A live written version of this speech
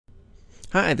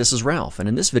Hi, this is Ralph, and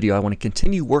in this video I want to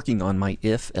continue working on my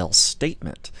if-else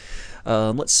statement.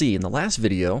 Let's see, in the last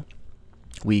video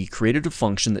we created a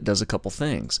function that does a couple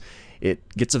things. It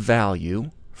gets a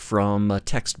value from a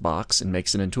text box and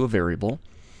makes it into a variable.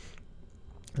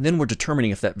 And then we're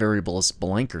determining if that variable is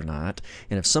blank or not,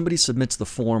 and if somebody submits the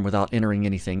form without entering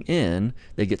anything in,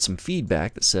 they get some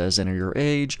feedback that says enter your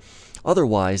age.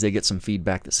 Otherwise, they get some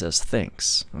feedback that says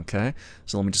thanks. Okay,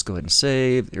 so let me just go ahead and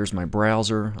save. Here's my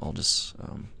browser. I'll just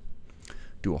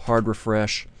do a hard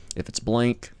refresh. If it's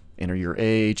blank, enter your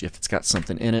age. If it's got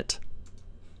something in it,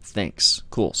 thanks.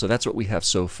 Cool, so that's what we have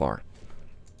so far.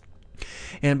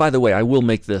 And by the way, I will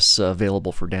make this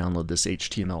available for download, this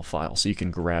HTML file, so you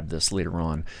can grab this later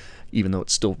on, even though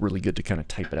it's still really good to kind of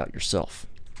type it out yourself.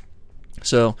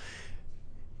 So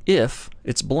if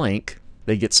it's blank,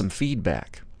 they get some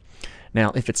feedback.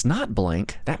 Now, if it's not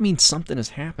blank, that means something has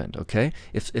happened, okay?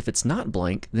 If it's not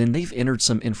blank, then they've entered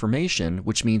some information,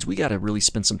 which means we got to really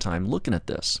spend some time looking at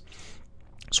this.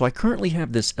 So I currently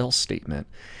have this else statement,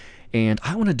 and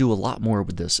I want to do a lot more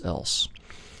with this else.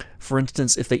 For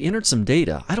instance, if they entered some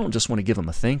data, I don't just want to give them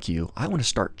a thank you. I want to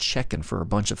start checking for a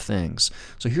bunch of things.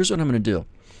 So here's what I'm going to do.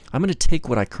 I'm going to take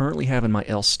what I currently have in my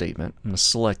else statement. I'm going to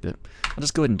select it. I'll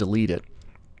just go ahead and delete it.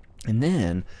 And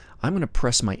then I'm going to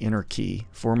press my enter key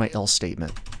for my else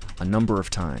statement a number of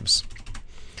times.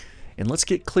 And let's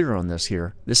get clear on this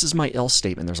here. This is my else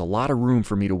statement. There's a lot of room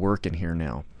for me to work in here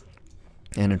now.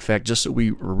 And in fact, just so we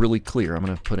are really clear, I'm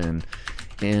going to put in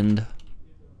end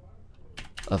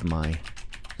of my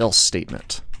else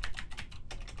statement,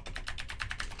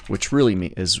 which really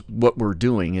is what we're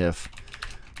doing if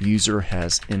user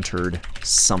has entered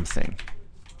something.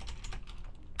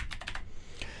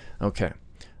 Okay,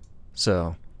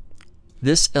 so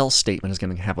this else statement is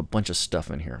going to have a bunch of stuff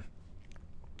in here.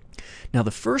 Now the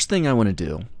first thing I want to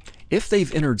do, if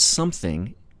they've entered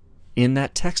something in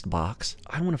that text box,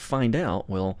 I want to find out,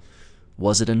 well,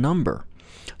 was it a number?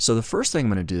 So the first thing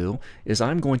I'm going to do is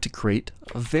I'm going to create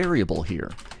a variable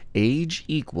here. Age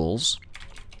equals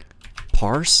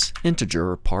parse integer,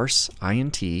 or parse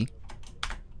int,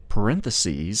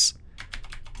 parentheses,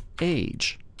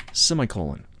 age,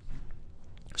 semicolon.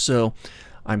 So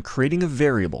I'm creating a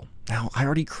variable. Now, I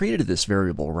already created this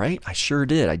variable, right? I sure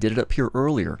did. I did it up here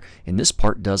earlier, and this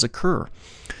part does occur.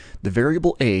 The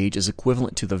variable age is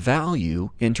equivalent to the value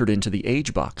entered into the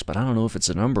age box, but I don't know if it's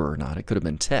a number or not. It could have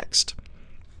been text.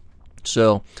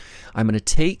 So I'm going to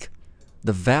take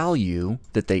the value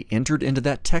that they entered into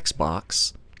that text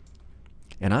box,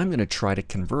 and I'm going to try to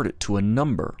convert it to a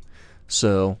number.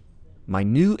 So my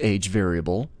new age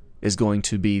variable is going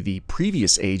to be the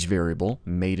previous age variable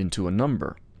made into a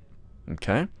number.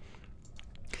 Okay?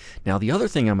 Now the other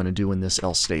thing I'm going to do in this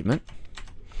else statement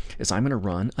is I'm going to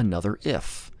run another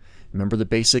if. Remember the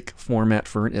basic format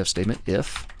for an if statement.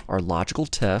 If, our logical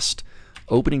test,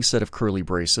 opening set of curly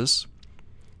braces,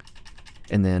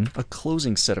 and then a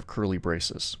closing set of curly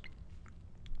braces.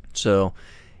 So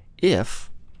if,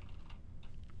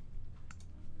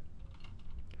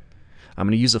 I'm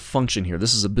going to use a function here.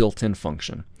 This is a built-in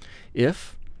function.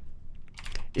 If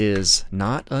is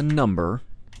not a number,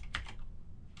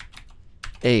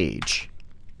 age.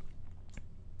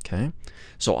 Okay,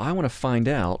 so I want to find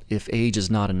out if age is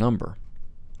not a number.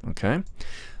 Okay,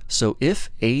 so if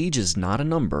age is not a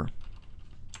number,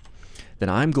 then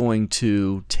I'm going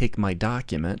to take my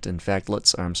document. In fact,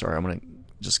 I'm going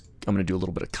to do a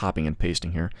little bit of copying and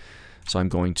pasting here. So I'm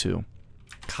going to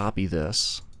copy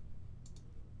this,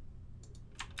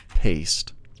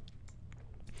 paste.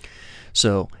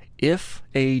 So if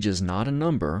age is not a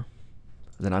number,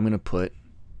 then I'm going to put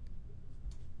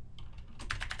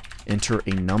enter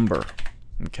a number.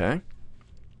 Okay?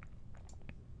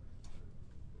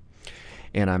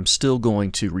 And I'm still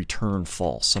going to return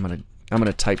false. I'm going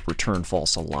to type return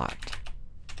false a lot.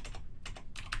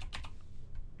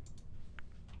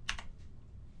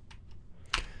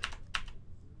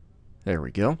 There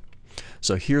we go.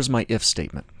 So here's my if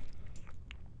statement.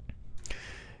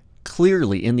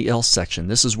 Clearly in the else section,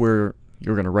 this is where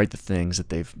you're going to write the things that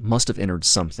they must have entered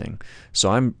something.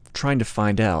 So I'm trying to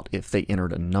find out if they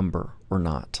entered a number or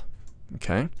not.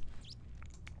 Okay?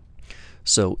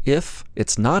 So if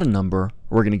it's not a number,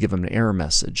 we're going to give them an error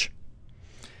message.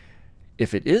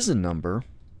 If it is a number,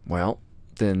 well,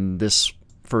 then this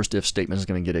first if statement is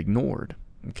going to get ignored.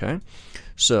 Okay?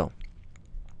 So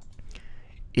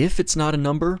if it's not a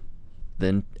number,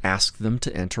 then ask them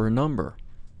to enter a number.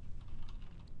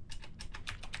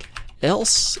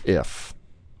 Else if.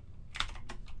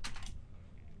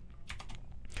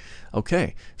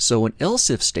 Okay, so an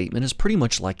else if statement is pretty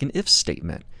much like an if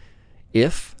statement.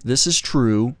 If this is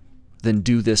true, then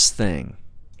do this thing.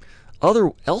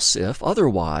 else if,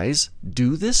 otherwise,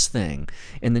 do this thing.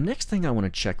 And the next thing I want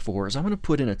to check for is I want to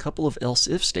put in a couple of else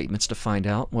if statements to find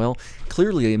out, well,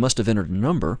 clearly they must have entered a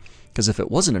number, because if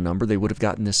it wasn't a number, they would have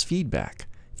gotten this feedback.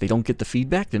 If they don't get the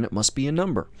feedback, then it must be a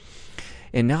number.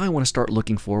 And now I want to start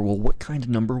looking for, well, what kind of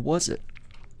number was it?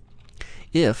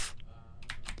 If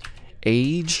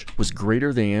age was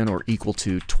greater than or equal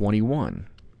to 21.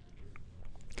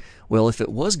 Well, if it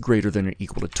was greater than or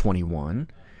equal to 21,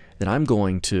 then I'm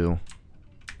going to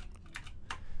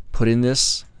put in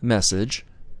this message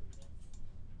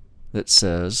that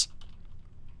says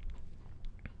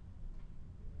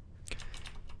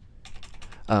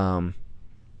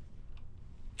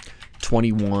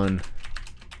 21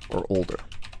 or older.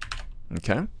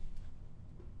 Okay?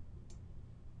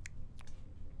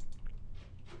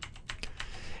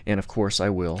 And of course I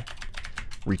will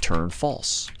return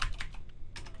false.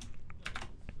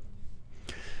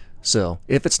 So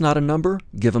if it's not a number,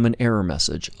 give them an error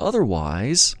message.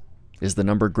 Otherwise, is the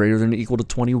number greater than or equal to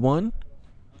 21?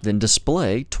 Then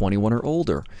display 21 or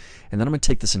older. And then I'm going to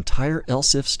take this entire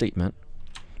else if statement,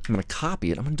 I'm going to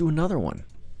copy it, I'm going to do another one.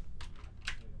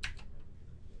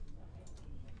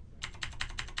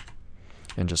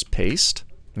 And just paste.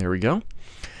 There we go.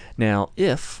 Now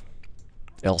if,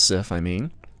 else if I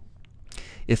mean,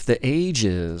 if the age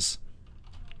is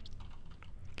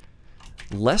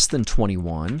less than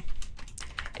 21,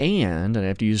 and I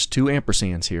have to use two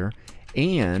ampersands here,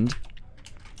 and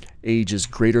age is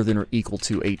greater than or equal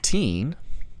to 18,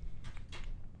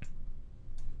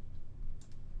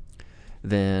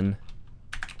 then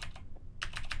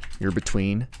you're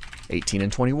between 18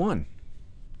 and 21.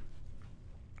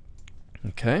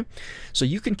 Okay, so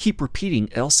you can keep repeating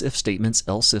else if statements,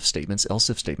 else if statements, else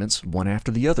if statements, one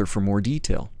after the other for more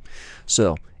detail.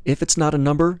 So if it's not a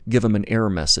number, give them an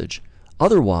error message.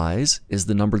 Otherwise, is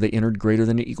the number they entered greater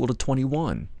than or equal to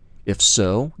 21? If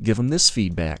so, give them this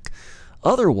feedback.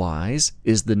 Otherwise,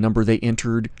 is the number they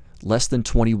entered less than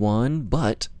 21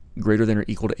 but greater than or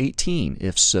equal to 18?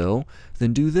 If so,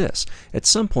 then do this. At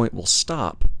some point, we'll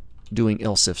stop doing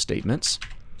else if statements,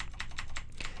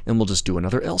 and we'll just do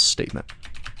another else statement.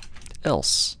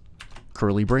 Else,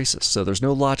 curly braces. So there's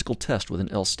no logical test with an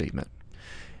else statement.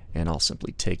 And I'll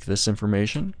simply take this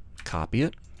information, copy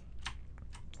it,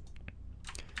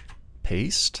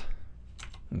 paste.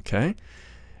 Okay.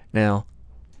 Now,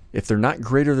 if they're not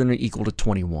greater than or equal to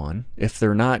 21, if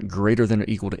they're not greater than or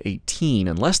equal to 18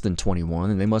 and less than 21,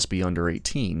 then they must be under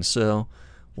 18. So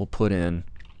we'll put in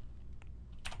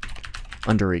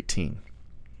under 18.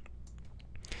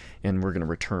 And we're going to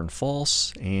return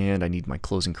false, and I need my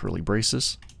closing curly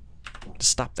braces to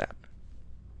stop that.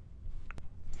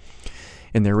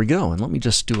 And there we go. And let me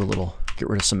just do a little, get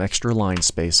rid of some extra line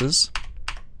spaces.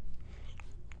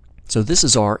 So this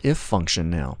is our if function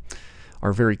now,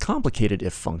 our very complicated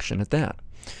if function at that.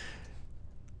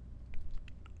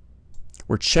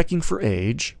 We're checking for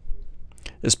age.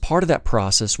 As part of that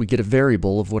process, we get a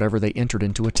variable of whatever they entered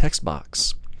into a text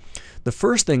box. The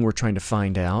first thing we're trying to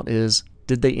find out is,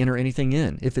 did they enter anything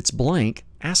in? If it's blank,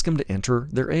 ask them to enter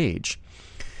their age.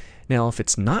 Now, if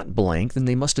it's not blank, then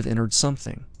they must have entered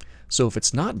something. So if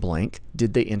it's not blank,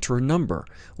 did they enter a number?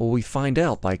 Well, we find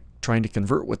out by trying to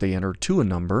convert what they entered to a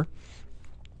number,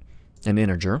 an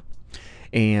integer.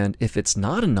 And if it's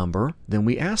not a number, then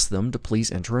we ask them to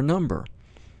please enter a number.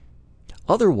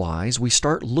 Otherwise, we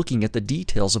start looking at the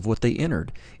details of what they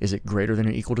entered. Is it greater than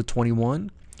or equal to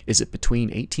 21? Is it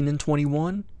between 18 and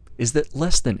 21? Is that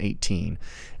less than 18?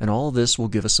 And all of this will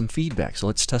give us some feedback. So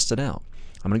let's test it out.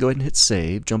 I'm going to go ahead and hit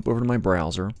save, jump over to my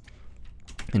browser,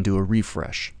 and do a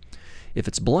refresh. If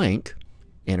it's blank,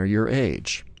 enter your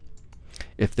age.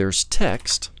 If there's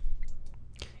text,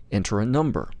 enter a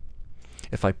number.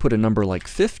 If I put a number like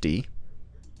 50,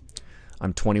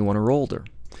 I'm 21 or older.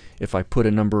 If I put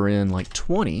a number in like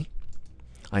 20,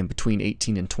 I'm between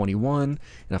 18 and 21. And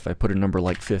if I put a number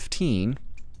like 15,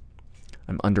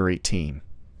 I'm under 18.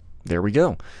 There we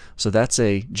go. So that's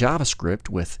a JavaScript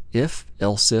with if,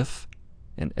 else if,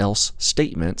 and else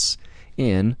statements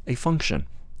in a function.